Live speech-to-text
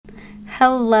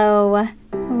Hello,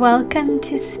 welcome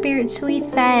to Spiritually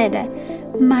Fed.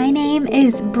 My name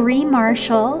is Bree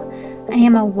Marshall. I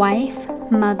am a wife,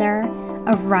 mother,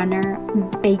 a runner,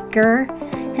 baker,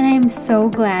 and I am so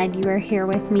glad you are here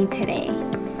with me today.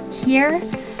 Here,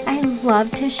 I love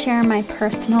to share my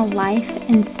personal life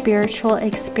and spiritual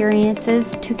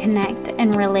experiences to connect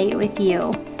and relate with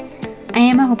you. I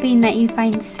am hoping that you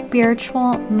find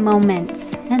spiritual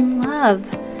moments and love.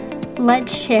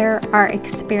 Let's share our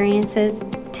experiences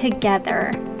together.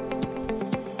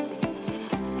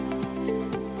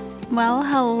 Well,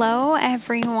 hello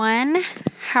everyone.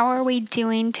 How are we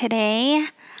doing today?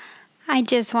 I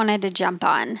just wanted to jump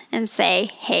on and say,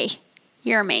 hey,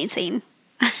 you're amazing.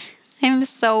 I'm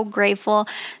so grateful,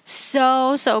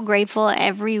 so grateful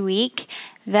every week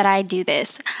that I do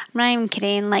this. I'm not even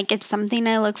kidding. It's something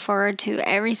I look forward to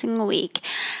every single week.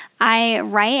 I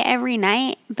write every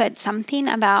night, but something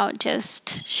about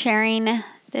just sharing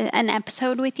an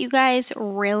episode with you guys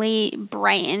really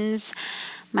brightens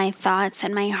my thoughts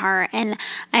and my heart. And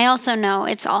I also know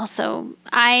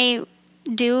I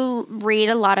do read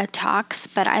a lot of talks,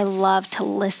 but I love to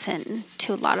listen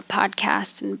to a lot of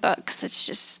podcasts and books.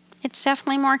 It's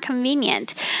definitely more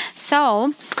convenient.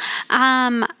 So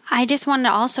I just wanted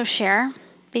to also share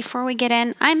before we get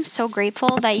in, I'm so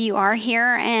grateful that you are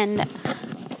here. And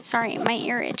sorry, my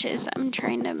ear itches. I'm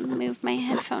trying to move my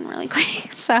headphone really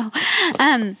quick. So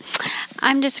I'm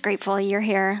just grateful you're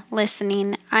here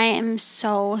listening. I am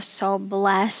so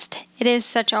blessed. It is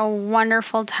such a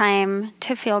wonderful time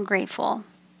to feel grateful,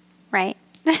 right?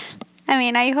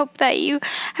 I hope that you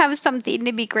have something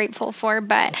to be grateful for,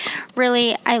 but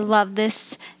really, I love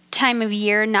this time of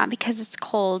year, not because it's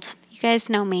cold. You guys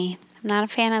know me. I'm not a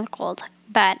fan of the cold,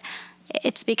 but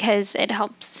it's because it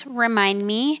helps remind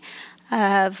me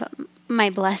of my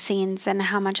blessings and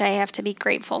how much I have to be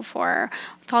grateful for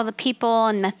with all the people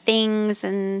and the things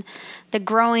and the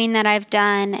growing that I've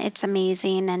done. It's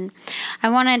amazing. And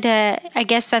I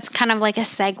guess that's kind of like a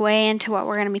segue into what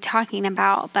we're going to be talking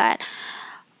about. But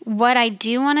what I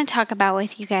do want to talk about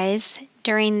with you guys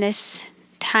during this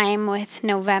time with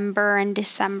November and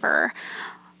December,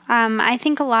 I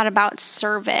think a lot about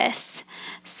service.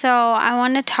 So I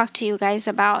want to talk to you guys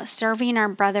about serving our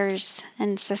brothers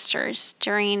and sisters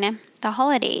during the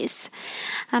holidays.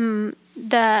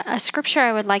 A scripture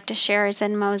I would like to share is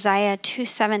in Mosiah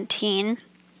 2:17.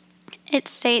 It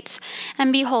states,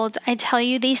 "And behold, I tell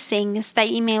you these things, that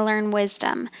ye may learn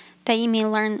wisdom, that ye may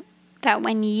learn that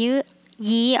when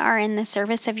ye are in the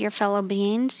service of your fellow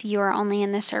beings, you are only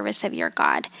in the service of your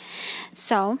God."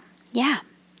 So,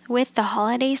 with the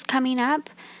holidays coming up,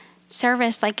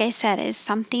 service, like I said, is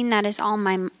something that is on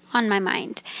my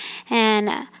mind.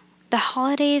 And the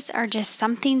holidays are just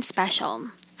something special.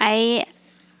 I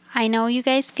know you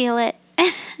guys feel it,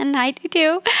 and I do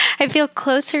too. I feel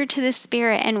closer to the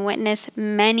Spirit and witness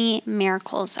many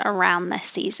miracles around this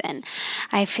season.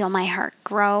 I feel my heart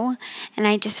grow, and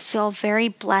I just feel very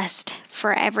blessed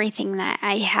for everything that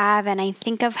I have, and I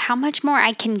think of how much more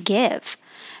I can give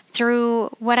through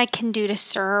what I can do to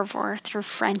serve or through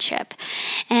friendship.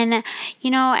 And,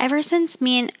 ever since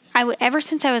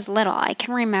I was little, I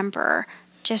can remember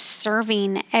just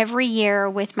serving every year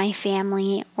with my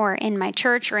family or in my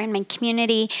church or in my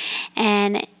community.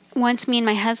 And once me and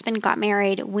my husband got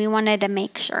married, we wanted to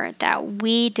make sure that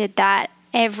we did that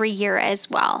every year as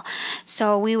well.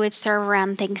 So we would serve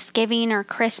around Thanksgiving or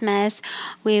Christmas.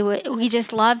 We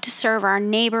just love to serve our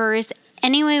neighbors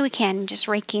any way we can, just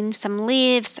raking some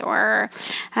leaves or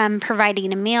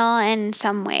providing a meal in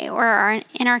some way, or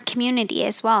in our community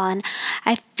as well. And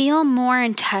I feel more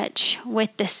in touch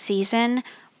with this season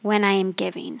when I am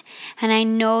giving. And I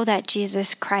know that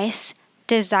Jesus Christ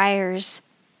desires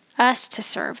us to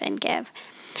serve and give.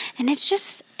 And it's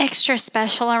just extra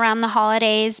special around the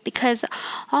holidays because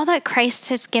all that Christ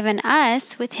has given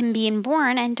us with him being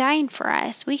born and dying for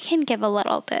us, we can give a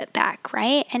little bit back,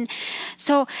 right? And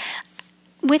so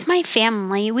with my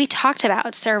family, we talked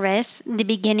about service the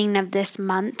beginning of this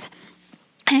month,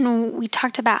 and we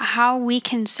talked about how we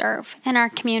can serve in our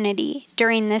community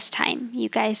during this time. You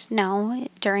guys know,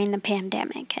 during the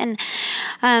pandemic. And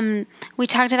we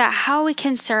talked about how we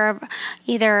can serve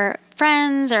either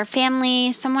friends or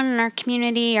family, someone in our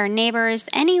community, or neighbors,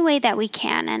 any way that we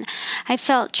can. And I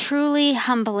felt truly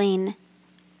humbling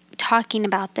talking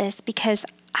about this because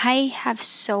I have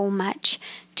so much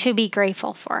to be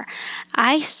grateful for.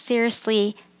 I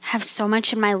seriously have so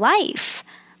much in my life.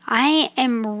 I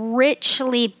am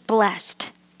richly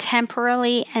blessed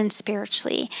temporally and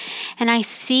spiritually. And I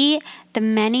see the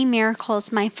many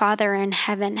miracles my Father in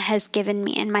heaven has given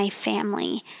me and my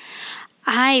family.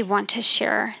 I want to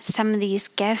share some of these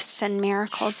gifts and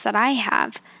miracles that I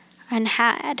have and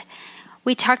had.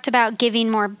 We talked about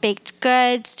giving more baked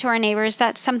goods to our neighbors.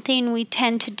 That's something we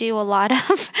tend to do a lot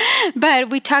of, but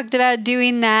we talked about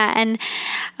doing that. And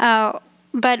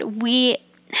but we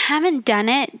haven't done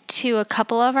it to a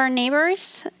couple of our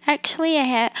neighbors. Actually,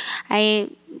 I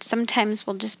sometimes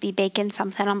will just be baking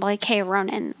something. I'm like, hey,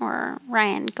 Ronan or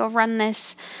Ryan, go run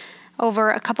this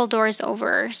over a couple doors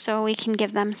over so we can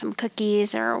give them some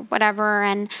cookies or whatever.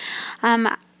 And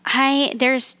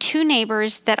there's two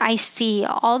neighbors that I see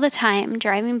all the time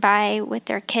driving by with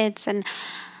their kids, and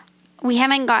we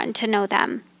haven't gotten to know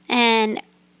them, and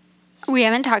we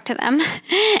haven't talked to them.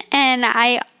 And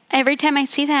every time I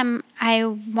see them, I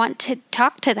want to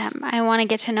talk to them. I want to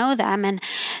get to know them. And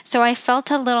so I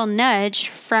felt a little nudge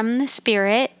from the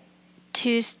Spirit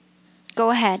to go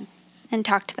ahead and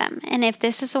talk to them. And if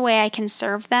this is a way I can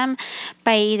serve them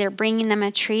by either bringing them a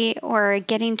treat or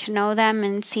getting to know them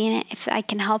and seeing if I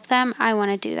can help them, I want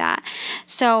to do that.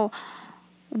 So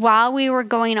while we were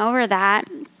going over that,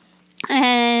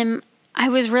 I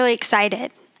was really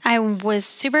excited. I was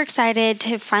super excited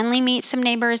to finally meet some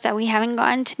neighbors that we haven't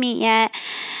gotten to meet yet.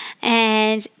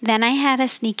 And then I had a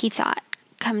sneaky thought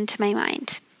come to my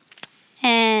mind.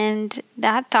 And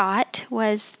that thought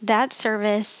was that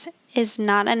service is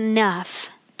not enough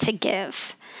to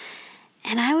give.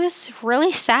 And I was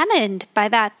really saddened by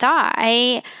that thought.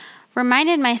 I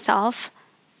reminded myself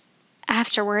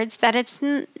afterwards that it's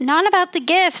not about the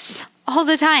gifts all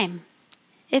the time.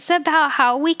 It's about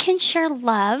how we can share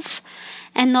love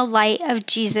and the light of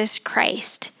Jesus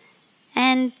Christ.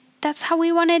 And that's how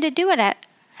we wanted to do it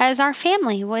as our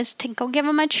family, was to go give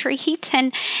them a treat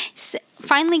and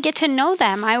finally get to know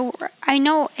them. I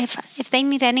know if they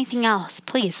need anything else,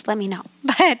 please let me know.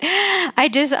 But I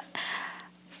just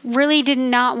really did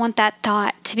not want that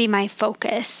thought to be my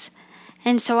focus.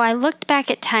 And so I looked back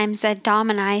at times that Dom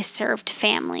and I served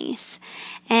families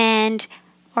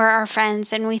or our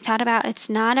friends, and we thought about it's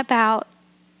not about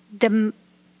the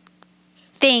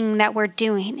thing that we're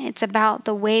doing. It's about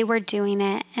the way we're doing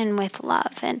it and with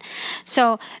love. And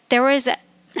so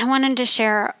I wanted to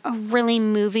share a really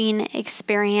moving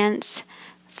experience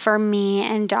for me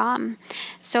and Dom.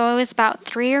 So it was about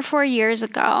 3 or 4 years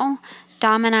ago.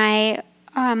 Dom and I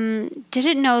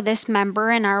didn't know this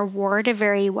member in our ward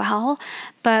very well,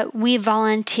 but we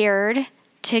volunteered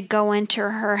to go into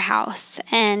her house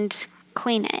and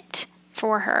clean it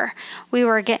for her. We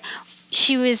weren't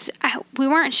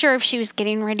sure if she was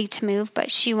getting ready to move, but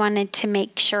she wanted to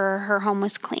make sure her home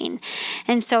was clean.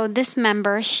 And so this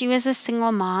member, she was a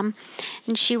single mom,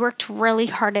 and she worked really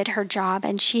hard at her job,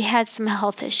 and she had some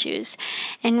health issues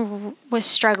and was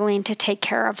struggling to take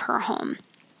care of her home.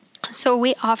 So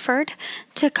we offered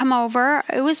to come over.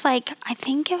 It was I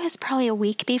think it was probably a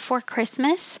week before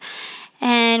Christmas,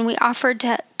 and we offered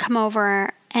to come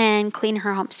over and clean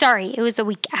her home. Sorry, it was a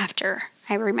week after.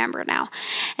 I remember now.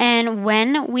 And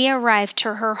when we arrived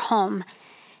to her home,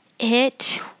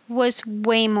 it was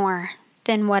way more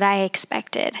than what I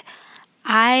expected.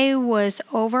 I was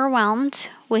overwhelmed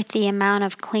with the amount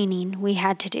of cleaning we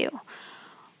had to do.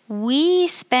 We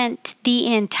spent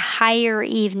the entire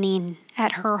evening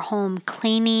at her home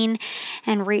cleaning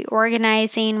and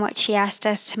reorganizing what she asked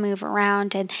us to move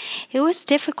around. And it was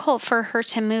difficult for her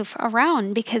to move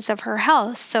around because of her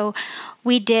health. So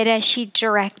we did as she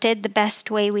directed the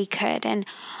best way we could. And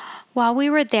while we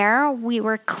were there, while we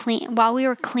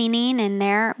were cleaning in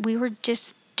there, we were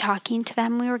just talking to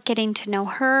them. We were getting to know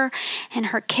her and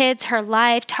her kids, her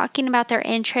life, talking about their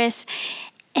interests.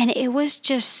 And it was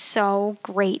just so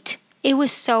great. It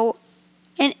was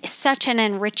such an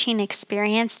enriching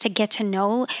experience to get to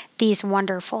know these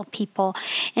wonderful people.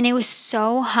 And it was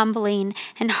so humbling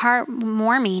and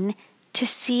heartwarming to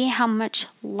see how much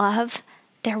love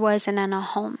there was in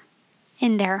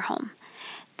their home.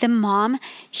 The mom,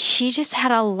 she just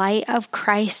had a light of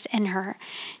Christ in her.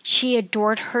 She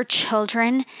adored her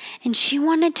children, and she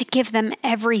wanted to give them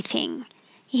everything.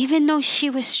 Even though she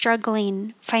was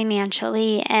struggling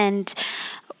financially and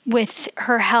with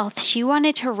her health, she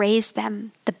wanted to raise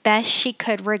them the best she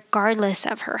could regardless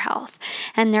of her health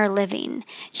and their living.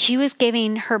 She was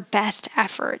giving her best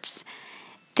efforts.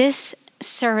 This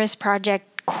service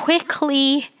project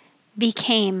quickly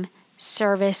became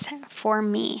service for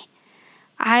me.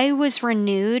 I was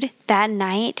renewed that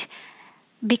night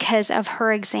because of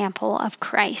her example of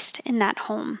Christ in that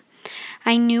home.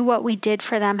 I knew what we did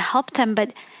for them helped them,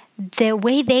 but the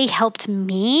way they helped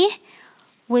me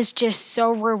was just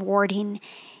so rewarding.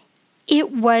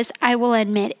 It was, I will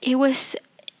admit, it was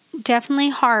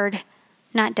definitely hard.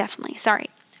 Not definitely,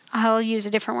 sorry. I'll use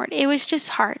a different word. It was just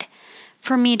hard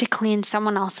for me to clean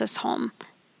someone else's home.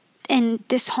 And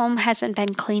this home hasn't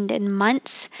been cleaned in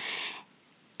months,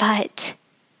 but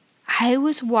I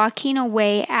was walking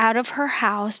away out of her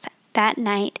house that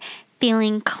night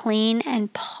feeling clean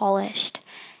and polished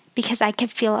because I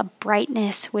could feel a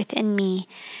brightness within me.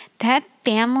 That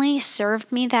family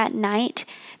served me that night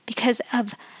because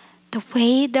of the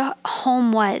way the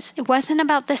home was. It wasn't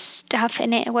about the stuff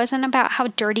in it. It wasn't about how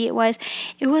dirty it was.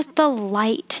 It was the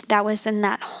light that was in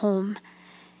that home.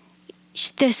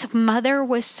 This mother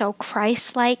was so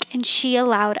Christ-like, and she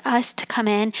allowed us to come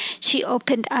in. She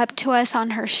opened up to us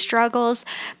on her struggles,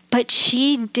 but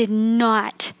she did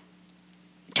not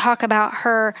talk about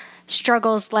her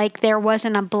struggles like there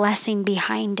wasn't a blessing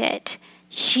behind it.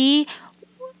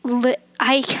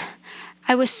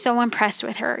 I was so impressed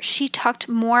with her. She talked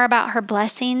more about her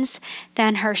blessings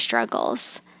than her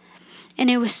struggles. And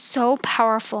it was so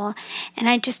powerful. And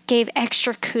I just gave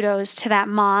extra kudos to that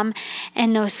mom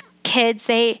and those kids.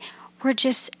 They were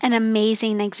just an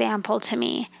amazing example to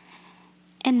me.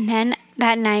 And then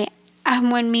that night,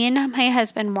 when me and my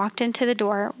husband walked into the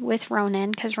door with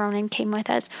Ronan, because Ronan came with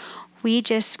us, we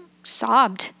just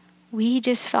sobbed. We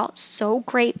just felt so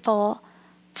grateful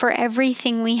for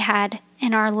everything we had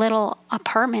in our little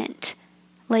apartment.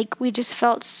 Like, we just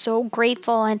felt so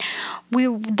grateful. And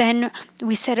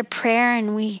we said a prayer,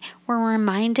 and we were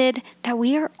reminded that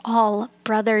we are all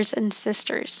brothers and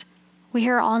sisters. We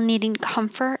are all needing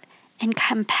comfort and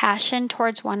compassion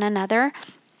towards one another.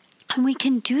 And we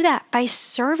can do that by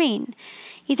serving,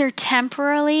 either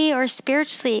temporarily or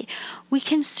spiritually. We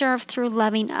can serve through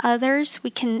loving others. We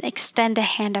can extend a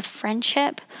hand of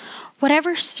friendship.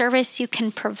 Whatever service you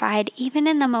can provide, even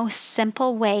in the most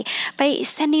simple way, by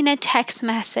sending a text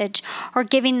message or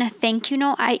giving a thank you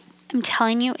note, I'm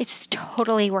telling you, it's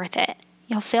totally worth it.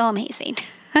 You'll feel amazing.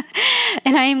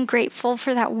 And I am grateful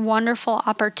for that wonderful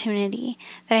opportunity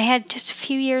that I had just a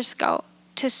few years ago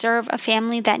to serve a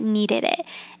family that needed it.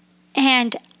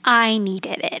 And I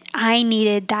needed it. I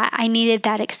needed that. I needed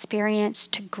that experience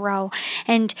to grow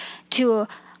and to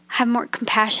have more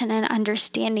compassion and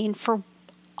understanding for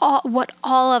what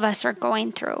all of us are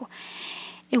going through.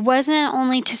 It wasn't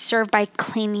only to serve by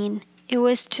cleaning. It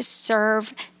was to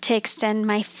serve, to extend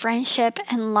my friendship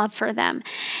and love for them.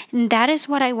 And that is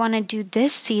what I want to do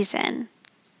this season,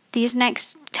 these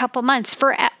next couple months,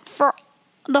 for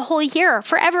the whole year,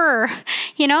 forever.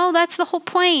 That's the whole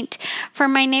point. For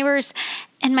my neighbors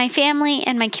and my family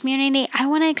and my community, I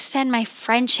want to extend my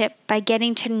friendship by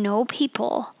getting to know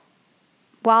people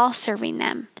while serving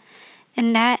them.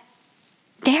 And I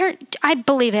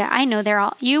believe it. I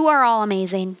know you are all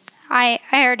amazing. I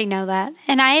already know that.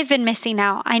 And I have been missing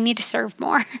out. I need to serve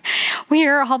more. We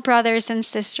are all brothers and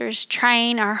sisters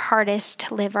trying our hardest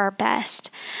to live our best.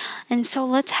 And so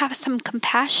let's have some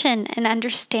compassion and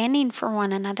understanding for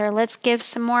one another. Let's give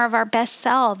some more of our best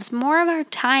selves, more of our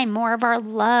time, more of our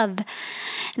love.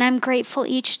 And I'm grateful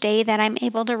each day that I'm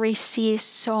able to receive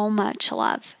so much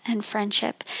love and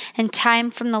friendship and time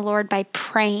from the Lord by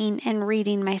praying and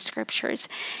reading my scriptures.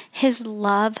 His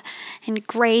love and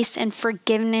grace and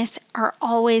forgiveness are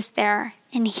always there,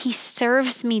 and He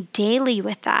serves me daily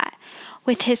with that,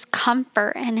 with His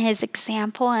comfort and His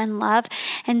example and love.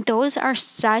 And those are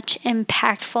such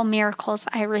impactful miracles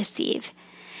I receive.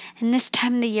 And this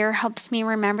time of the year helps me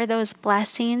remember those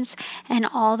blessings and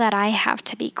all that I have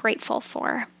to be grateful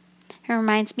for. It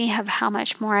reminds me of how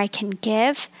much more I can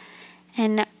give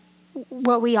and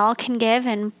what we all can give.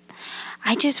 And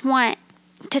I just want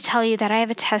to tell you that I have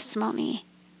a testimony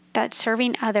that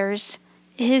serving others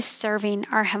is serving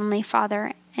our Heavenly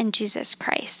Father and Jesus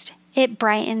Christ. It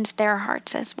brightens their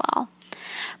hearts as well.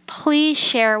 Please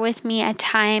share with me a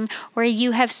time where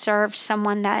you have served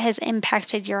someone that has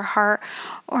impacted your heart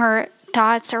or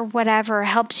thoughts or whatever,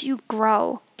 helps you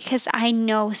grow, because I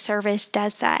know service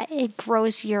does that. It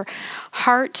grows your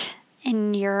heart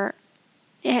and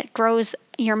it grows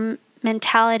your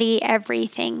mentality,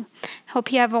 everything.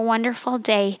 Hope you have a wonderful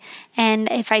day. And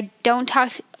if I don't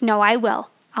talk, no, I will.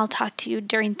 I'll talk to you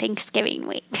during Thanksgiving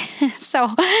week.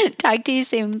 So talk to you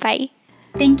soon. Bye.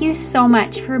 Thank you so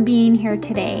much for being here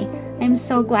today. I'm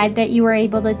so glad that you were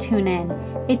able to tune in.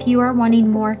 If you are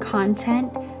wanting more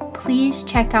content, please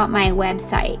check out my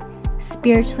website,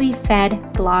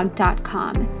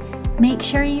 spirituallyfedblog.com. Make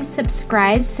sure you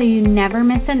subscribe so you never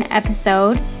miss an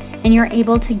episode and you're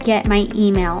able to get my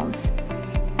emails.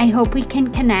 I hope we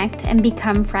can connect and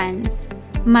become friends.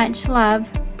 Much love,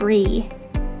 Bree.